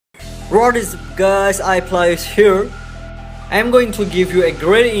What is up guys, iAppleios here. I am going to give you a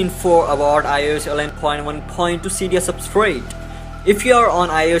great info about iOS 11.1.2 CDA substrate. If you are on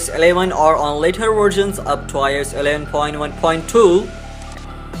iOS 11 or on later versions up to iOS 11.1.2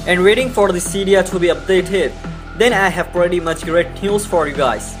 and waiting for the CDA to be updated, then I have pretty much great news for you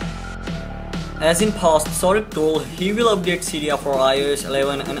guys. As in past, Saurik told he will update CDA for iOS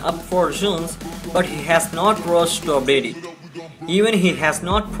 11 and up versions, but he has not rushed to update it. Even he has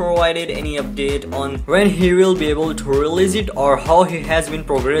not provided any update on when he will be able to release it or how he has been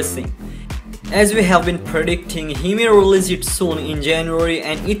progressing. As we have been predicting, he may release it soon in January,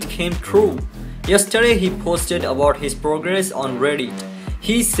 and it came true. Yesterday he posted about his progress on Reddit.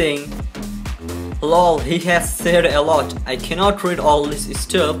 He's saying, "Lol, he has said a lot. I cannot read all this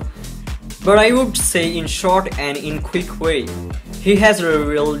stuff, but I would say in short and in quick way. He has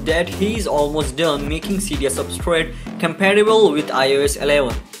revealed that he is almost done making CDA substrate compatible with iOS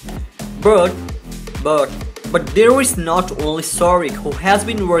 11. But there is not only Saurik who has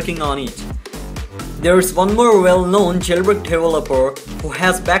been working on it. There is one more well-known jailbreak developer who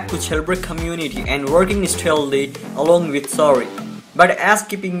has backed to jailbreak community and working steadily along with Saurik. But as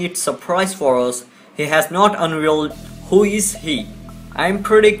keeping it surprise for us, he has not unveiled who is he. I'm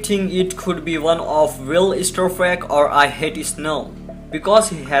predicting it could be one of Will Starfak or I Hate Snow, because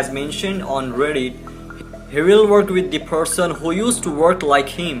he has mentioned on Reddit he will work with the person who used to work like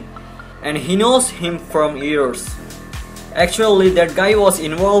him and he knows him from years. Actually, that guy was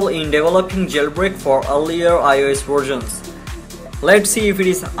involved in developing jailbreak for earlier iOS versions. Let's see if it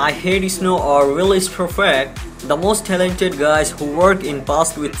is I Hate Snow or Will Starfak, the most talented guys who worked in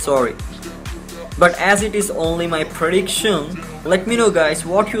past with Saurik. But as it is only my prediction, let me know guys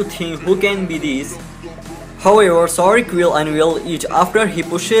what you think, who can be this. However, Saurik will unveil it after he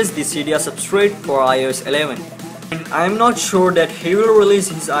pushes the CDA substrate for iOS 11. And I am not sure that he will release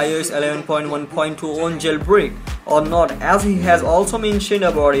his iOS 11.1.2 on jailbreak or not, as he has also mentioned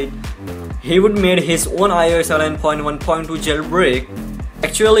about it. He would make his own iOS 11.1.2 jailbreak.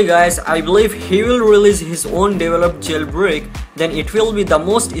 Actually guys, I believe he will release his own developed jailbreak, then it will be the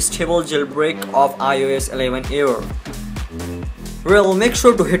most stable jailbreak of iOS 11 ever. Well, make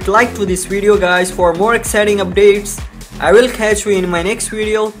sure to hit like to this video guys for more exciting updates. I will catch you in my next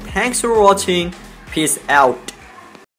video. Thanks for watching. Peace out.